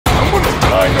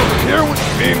dying over here, which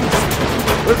means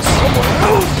there's someone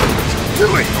else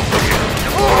killing over here.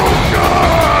 Oh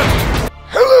God!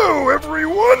 Hello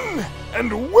everyone, and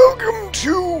welcome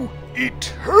to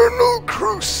Eternal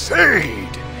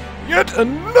Crusade! Yet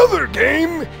another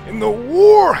game in the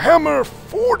Warhammer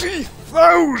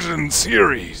 40,000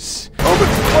 series. Open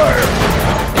fire!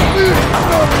 Leave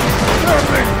them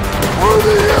standing for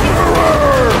the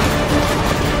Emperor!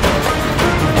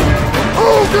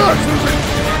 Oh gosh,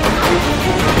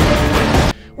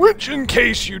 which, in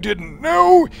case you didn't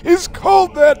know, is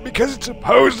called that because it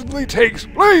supposedly takes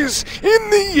place in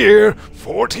the year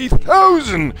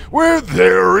 40,000, where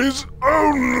there is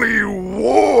only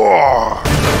war.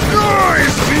 I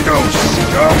see no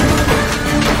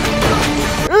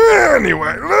scum.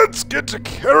 Anyway, let's get to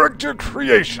character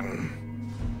creation.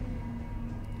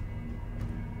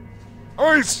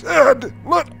 I said,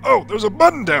 oh, there's a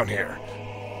button down here.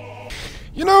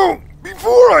 You know,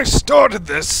 before I started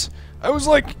this, I was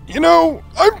like, you know,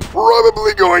 I'm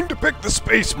probably going to pick the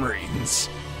Space Marines.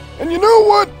 And you know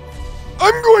what?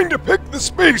 I'm going to pick the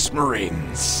Space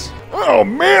Marines. Oh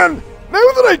man,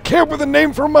 now that I came up with a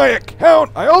name for my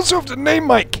account, I also have to name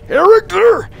my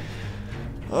character?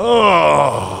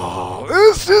 Oh,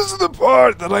 this is the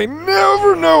part that I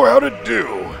never know how to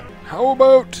do. How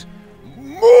about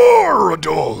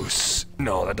Morodos?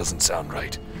 No, that doesn't sound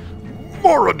right.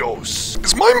 Morodos.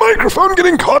 Is my microphone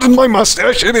getting caught in my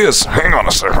mustache? It is. Hang on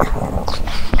a second.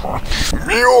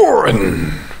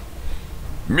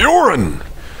 Murin.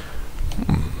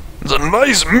 It's a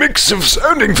nice mix of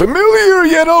sounding familiar,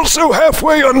 yet also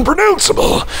halfway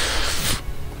unpronounceable.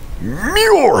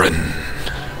 Murin.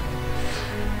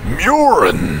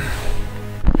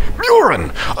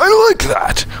 I like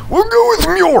that. We'll go with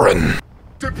Murin.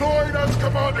 Deployed as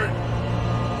commanded.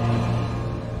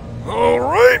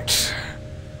 Alright.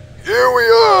 Here we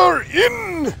are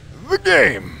in the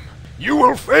game. You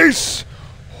will face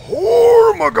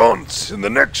Hormagaunts in the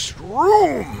next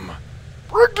room.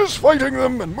 Practice fighting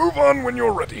them and move on when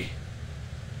you're ready.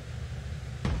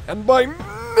 And by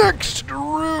next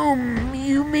room,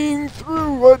 you mean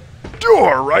through a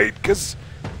door, right? Because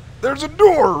there's a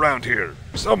door around here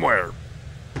somewhere.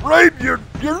 Right? You're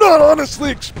not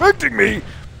honestly expecting me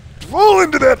to fall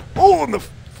into that hole in the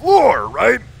floor,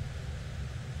 right?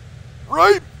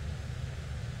 Right?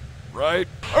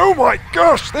 Oh my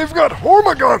gosh, they've got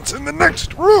Hormagaunts in the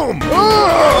next room!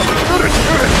 Ah! Shoot it!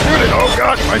 Oh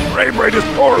gosh, my frame rate is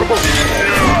horrible!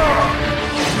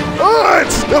 Ah,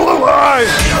 it's still alive!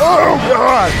 Oh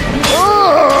god!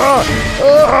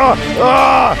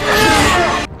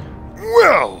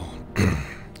 Well,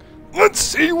 let's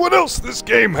see what else this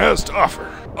game has to offer.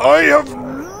 I have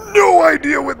no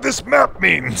idea what this map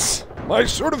means. My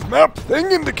sort of map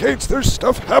thing indicates there's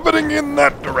stuff happening in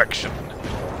that direction.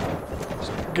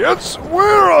 So guess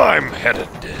where I'm headed?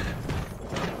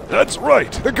 That's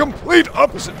right, the complete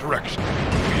opposite direction.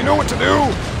 You know what to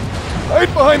do?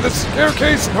 Hide behind the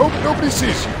staircase and hope nobody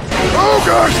sees you. Oh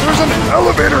gosh, there's an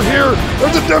elevator here!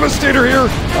 There's a devastator here!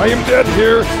 I am dead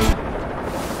here!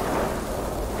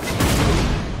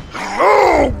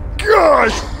 Oh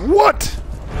gosh, what?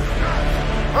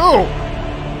 Oh!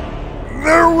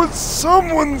 There was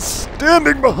someone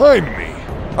standing behind me.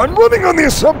 I'm running on the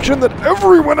assumption that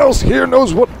everyone else here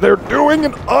knows what they're doing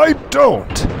and I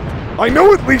don't. I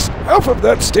know at least half of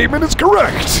that statement is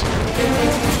correct.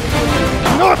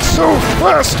 Not so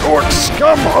fast, orc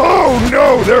scum! Oh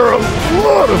no, there are a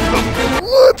lot of them!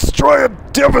 Let's try a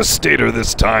devastator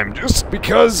this time, just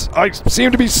because I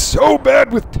seem to be so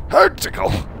bad with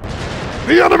tactical.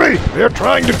 The enemy! They're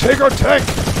trying to take our tank!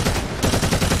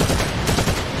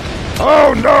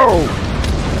 Oh no!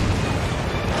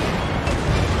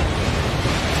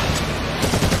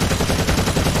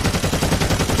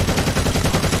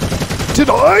 Did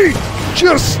I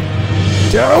just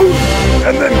down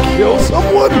and then kill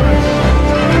someone?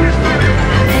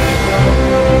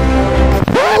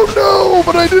 Oh no,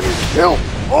 but I didn't kill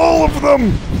all of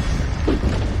them!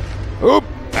 Oop,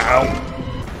 ow.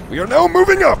 We are now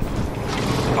moving up.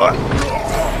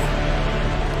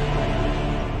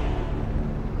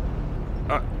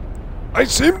 I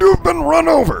seem to have been run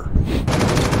over.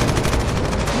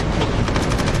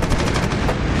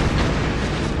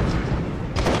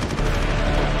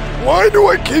 Why do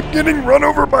I keep getting run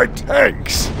over by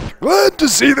tanks? Glad to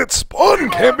see that spawn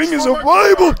camping is a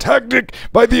viable tactic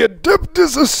by the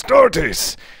Adeptus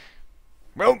Astartes.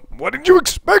 Well, what did you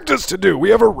expect us to do?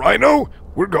 We have a rhino.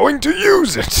 We're going to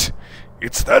use it.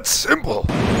 It's that simple.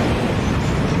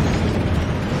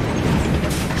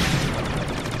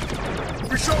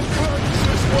 We shall cleanse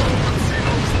this world with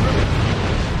Xeno's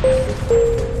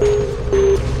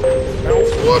Now,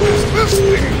 What is this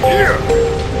thing here?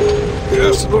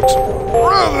 This looks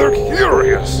rather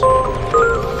curious.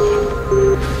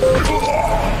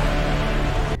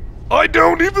 I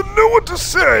don't even know what to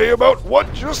say about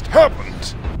what just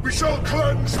happened. We shall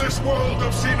cleanse this world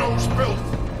of Xeno's filth.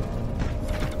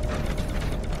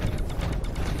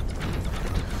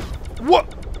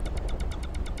 What?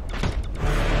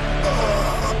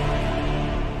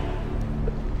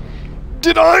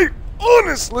 Did I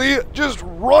honestly just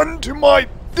run to my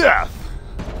death?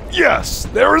 Yes,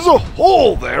 there is a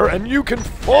hole there and you can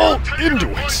fall into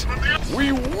it.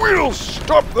 We will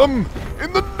stop them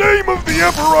in the name of the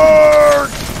Emperor!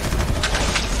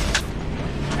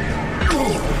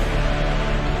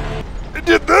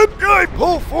 Did that guy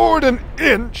pull forward an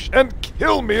inch and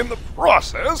kill me in the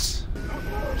process?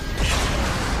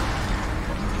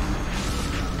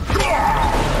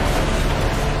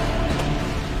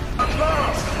 At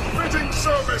last, fitting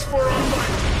service for our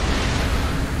life.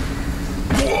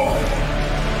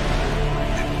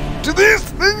 Do these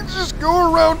things just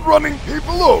go around running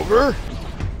people over?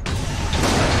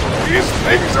 These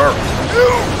things are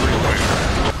everywhere!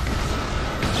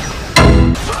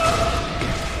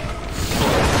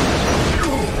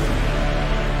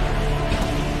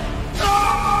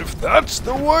 If that's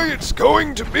the way it's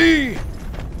going to be,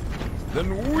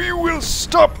 then we will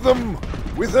stop them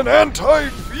with an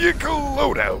anti-vehicle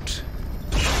loadout.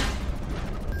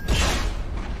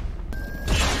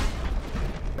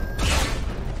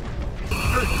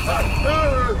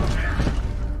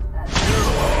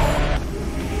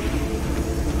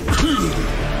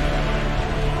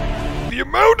 The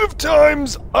amount of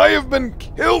times I have been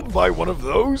killed by one of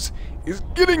those is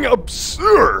getting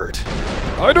absurd.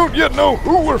 I don't yet know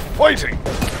who we're fighting.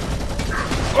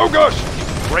 Oh gosh,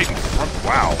 right in front,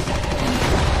 wow.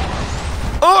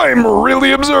 I'm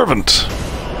really observant.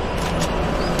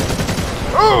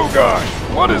 Oh gosh,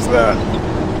 what is that?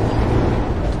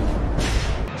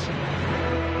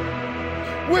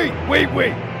 Wait,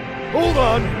 hold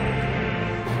on.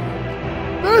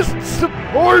 Best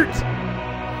support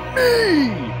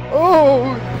me!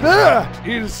 Oh, that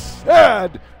is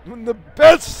sad when the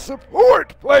best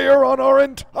support player on our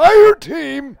entire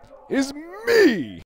team is me!